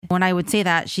when I would say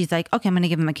that, she's like, okay, I'm going to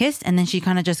give him a kiss. And then she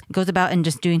kind of just goes about and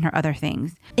just doing her other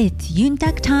things. It's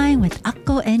Yuntak time with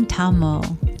Akko and Tamo.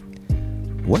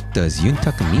 What does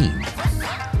Yuntak mean?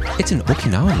 It's an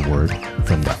Okinawan word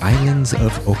from the islands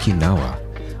of Okinawa,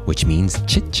 which means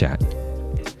chit-chat.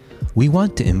 We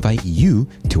want to invite you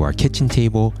to our kitchen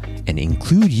table and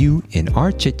include you in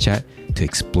our chit-chat to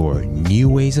explore new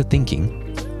ways of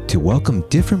thinking, to welcome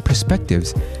different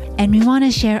perspectives, and we want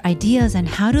to share ideas on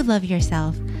how to love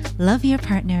yourself, love your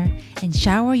partner, and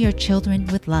shower your children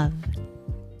with love.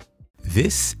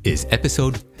 This is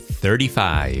episode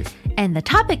 35. And the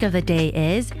topic of the day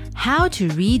is how to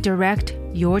redirect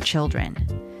your children.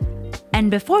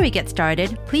 And before we get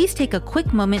started, please take a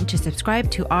quick moment to subscribe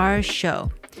to our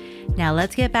show. Now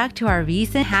let's get back to our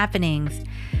recent happenings.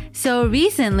 So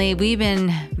recently we've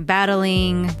been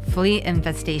battling flea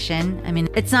infestation. I mean,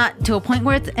 it's not to a point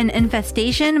where it's an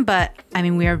infestation, but I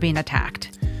mean, we are being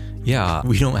attacked. Yeah,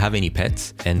 we don't have any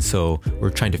pets, and so we're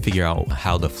trying to figure out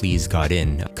how the fleas got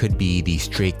in. Could be the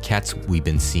stray cats we've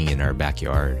been seeing in our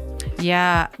backyard.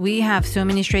 Yeah, we have so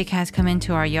many stray cats come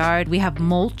into our yard. We have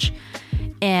mulch,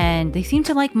 and they seem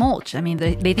to like mulch. I mean,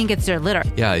 they think it's their litter.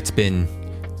 Yeah, it's been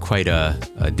quite a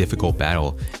difficult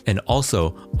battle. And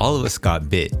also, all of us got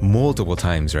bit multiple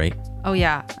times, right? Oh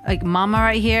yeah, like Mama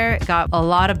right here got a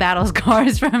lot of battle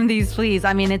scars from these fleas.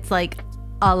 I mean, it's like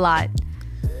a lot.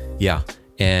 Yeah.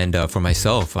 And for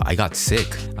myself, I got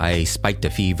sick. I spiked a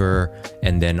fever,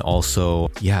 and then also,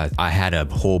 I had a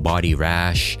whole body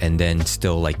rash, and then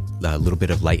still like a little bit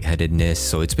of lightheadedness.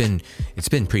 So it's been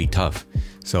pretty tough.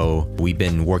 So we've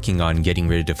been working on getting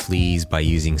rid of the fleas by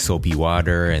using soapy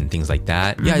water and things like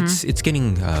that. Mm-hmm. Yeah, it's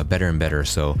getting better and better.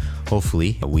 So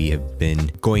hopefully we have been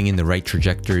going in the right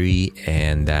trajectory,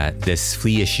 and that this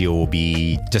flea issue will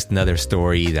be just another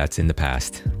story that's in the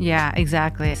past. Yeah,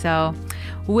 exactly. So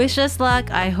wish us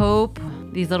luck. I hope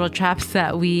these little traps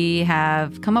that we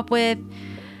have come up with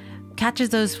catches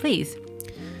those fleas.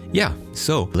 Yeah,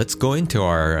 so let's go into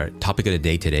our topic of the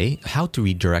day today, how to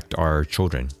redirect our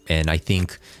children. And I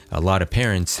think a lot of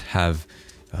parents have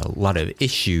a lot of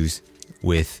issues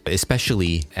with,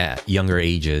 especially at younger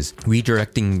ages,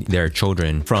 redirecting their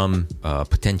children from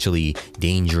potentially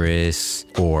dangerous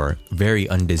or very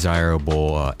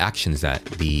undesirable actions that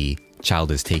the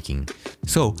child is taking.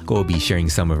 So we'll be sharing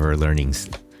some of her learnings.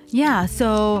 Yeah,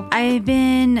 so I've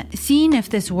been seeing if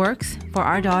this works for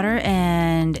our daughter,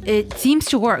 and it seems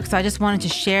to work. So I just wanted to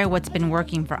share what's been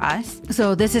working for us.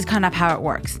 So this is kind of how it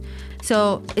works.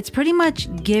 So it's pretty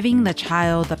much giving the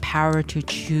child the power to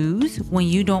choose when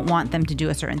you don't want them to do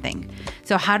a certain thing.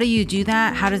 So how do you do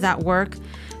that? How does that work?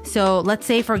 So let's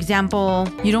say, for example,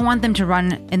 you don't want them to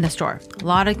run in the store. A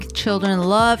lot of children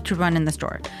love to run in the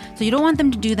store. So you don't want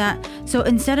them to do that. So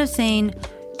instead of saying,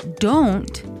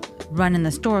 don't run in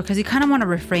the store, because you kind of want to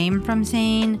refrain from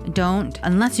saying don't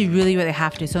unless you really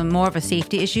have to. So more of a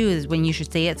safety issue is when you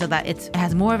should say it, so that it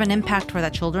has more of an impact for the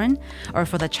children or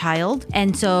for the child.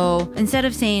 And so instead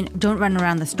of saying don't run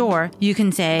around the store, you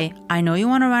can say, I know you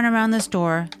want to run around the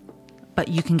store, but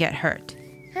you can get hurt.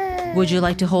 Would you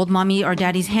like to hold mommy or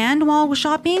daddy's hand while we're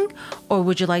shopping, or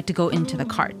would you like to go into the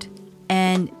cart?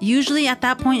 And usually at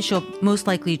that point, she'll most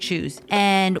likely choose.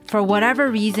 And for whatever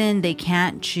reason they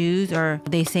can't choose or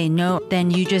they say no,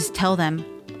 then you just tell them,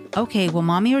 okay, well,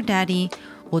 mommy or daddy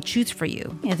will choose for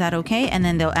you. Is that okay? And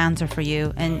then they'll answer for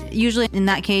you. And usually in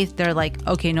that case, they're like,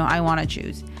 okay, no, I want to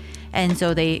choose. And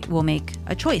so they will make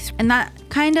a choice. And that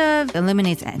kind of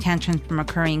eliminates tantrums from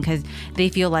occurring because they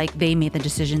feel like they made the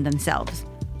decision themselves.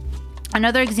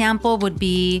 Another example would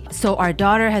be, so our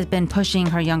daughter has been pushing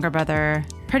her younger brother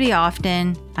pretty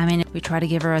often. I mean, we try to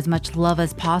give her as much love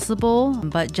as possible,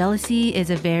 but jealousy is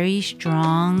a very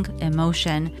strong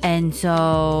emotion. And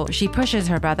so she pushes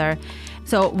her brother.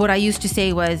 So what I used to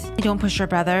say was, don't push your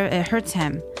brother, it hurts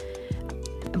him.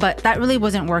 But that really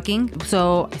wasn't working.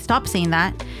 So I stopped saying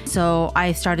that. So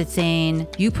I started saying,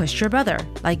 you pushed your brother.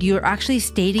 Like, you're actually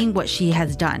stating what she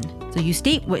has done. So you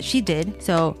state what she did.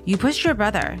 So you pushed your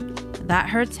brother. That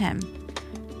hurts him.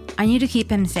 I need to keep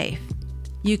him safe.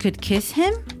 You could kiss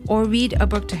him or read a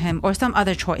book to him or some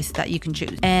other choice that you can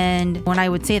choose. And when I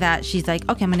would say that, she's like,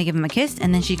 okay, I'm going to give him a kiss.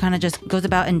 And then she kind of just goes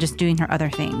about and just doing her other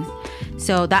things.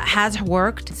 So that has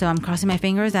worked. So I'm crossing my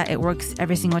fingers that it works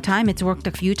every single time. It's worked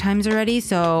a few times already.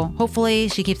 So hopefully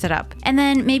she keeps it up. And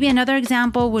then maybe another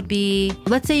example would be,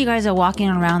 let's say you guys are walking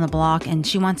around the block and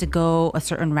she wants to go a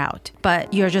certain route,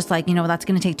 but you're just like, that's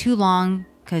going to take too long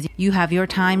because you have your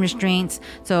time restraints.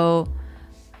 So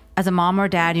as a mom or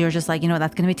dad, you're just like,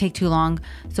 that's going to take too long.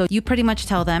 So you pretty much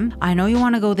tell them, I know you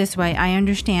want to go this way. I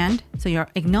understand. So you're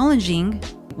acknowledging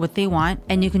what they want.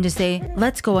 And you can just say,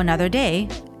 let's go another day.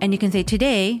 And you can say,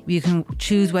 today, you can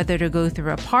choose whether to go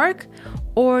through a park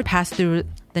or pass through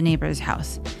the neighbor's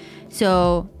house.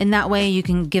 So in that way, you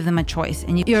can give them a choice.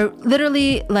 And you're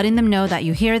literally letting them know that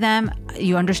you hear them,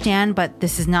 you understand, but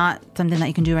this is not something that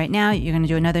you can do right now. You're going to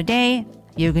do another day.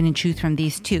 You're going to choose from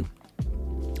these two.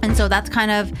 And so that's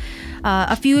kind of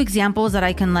a few examples that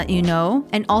I can let you know.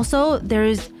 And also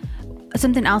there's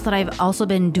something else that I've also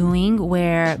been doing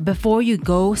where before you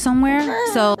go somewhere,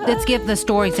 so let's give the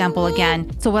store example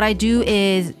again. So what I do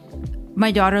is my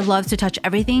daughter loves to touch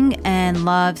everything and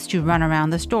loves to run around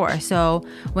the store. So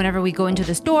whenever we go into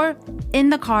the store, in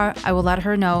the car, I will let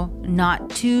her know not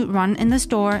to run in the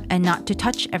store and not to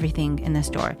touch everything in the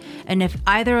store. And if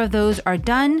either of those are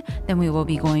done, then we will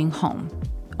be going home.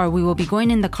 Or we will be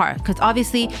going in the car. Because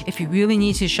obviously, if you really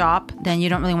need to shop, then you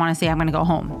don't really want to say, I'm going to go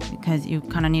home, because you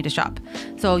kind of need to shop.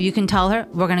 So you can tell her,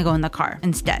 we're going to go in the car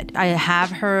instead. I have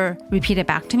her repeat it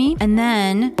back to me. And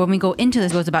then when we go into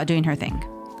this, it goes about doing her thing.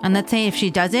 And let's say if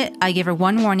she does it, I give her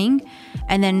one warning.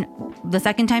 And then the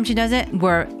second time she does it,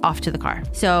 we're off to the car.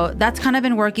 So that's kind of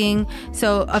been working.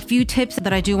 So a few tips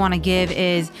that I do want to give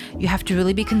is you have to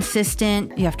really be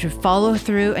consistent. You have to follow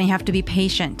through and you have to be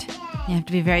patient. You have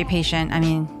to be very patient. I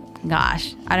mean,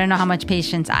 gosh, I don't know how much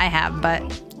patience I have, but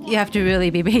you have to really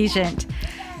be patient.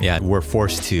 Yeah, we're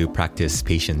forced to practice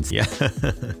patience. Yeah.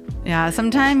 Yeah,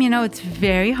 sometimes, it's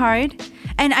very hard.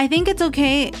 And I think it's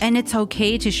okay. And it's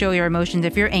okay to show your emotions.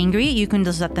 If you're angry, you can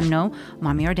just let them know,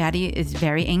 mommy or daddy is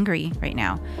very angry right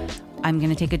now. I'm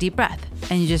going to take a deep breath.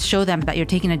 And you just show them that you're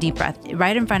taking a deep breath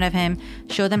right in front of him.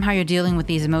 Show them how you're dealing with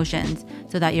these emotions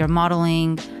so that you're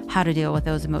modeling how to deal with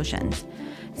those emotions.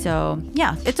 So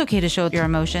yeah, it's okay to show your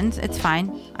emotions. It's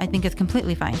fine. I think it's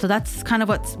completely fine. So that's kind of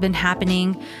what's been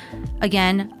happening.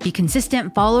 Again, be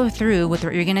consistent, follow through with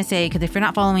what you're going to say. Because if you're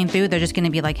not following through, they're just going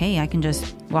to be like, hey, I can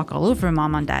just walk all over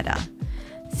mom and dada.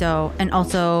 So, and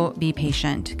also be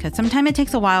patient, because sometimes it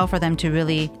takes a while for them to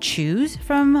really choose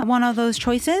from one of those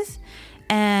choices.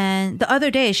 And the other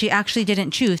day, she actually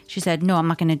didn't choose. She said, no, I'm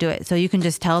not going to do it. So you can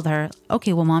just tell her,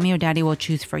 okay, well, mommy or daddy will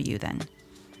choose for you then.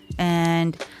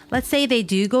 And let's say they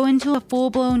do go into a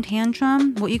full-blown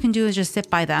tantrum. What you can do is just sit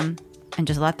by them and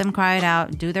just let them cry it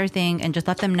out, do their thing, and just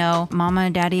let them know mama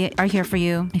and daddy are here for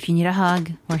you. If you need a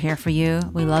hug, we're here for you.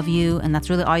 We love you. And that's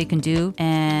really all you can do.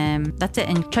 And that's it.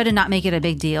 And try to not make it a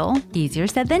big deal. Easier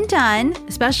said than done,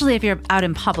 especially if you're out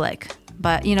in public.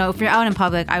 But, if you're out in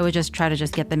public, I would just try to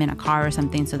just get them in a car or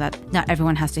something so that not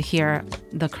everyone has to hear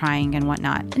the crying and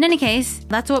whatnot. In any case,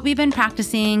 that's what we've been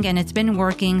practicing and it's been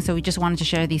working. So we just wanted to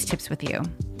share these tips with you.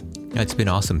 It's been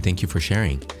awesome. Thank you for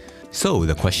sharing. So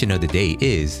the question of the day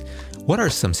is, what are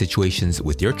some situations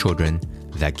with your children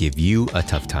that give you a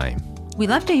tough time? We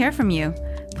love to hear from you.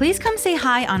 Please come say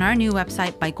hi on our new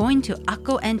website by going to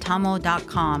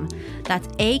akkoandtamo.com. That's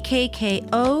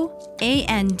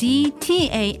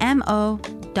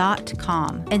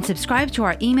AKKOANDTAMO.com. And subscribe to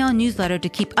our email newsletter to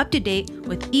keep up to date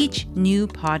with each new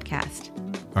podcast.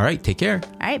 All right, take care.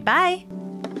 All right, bye.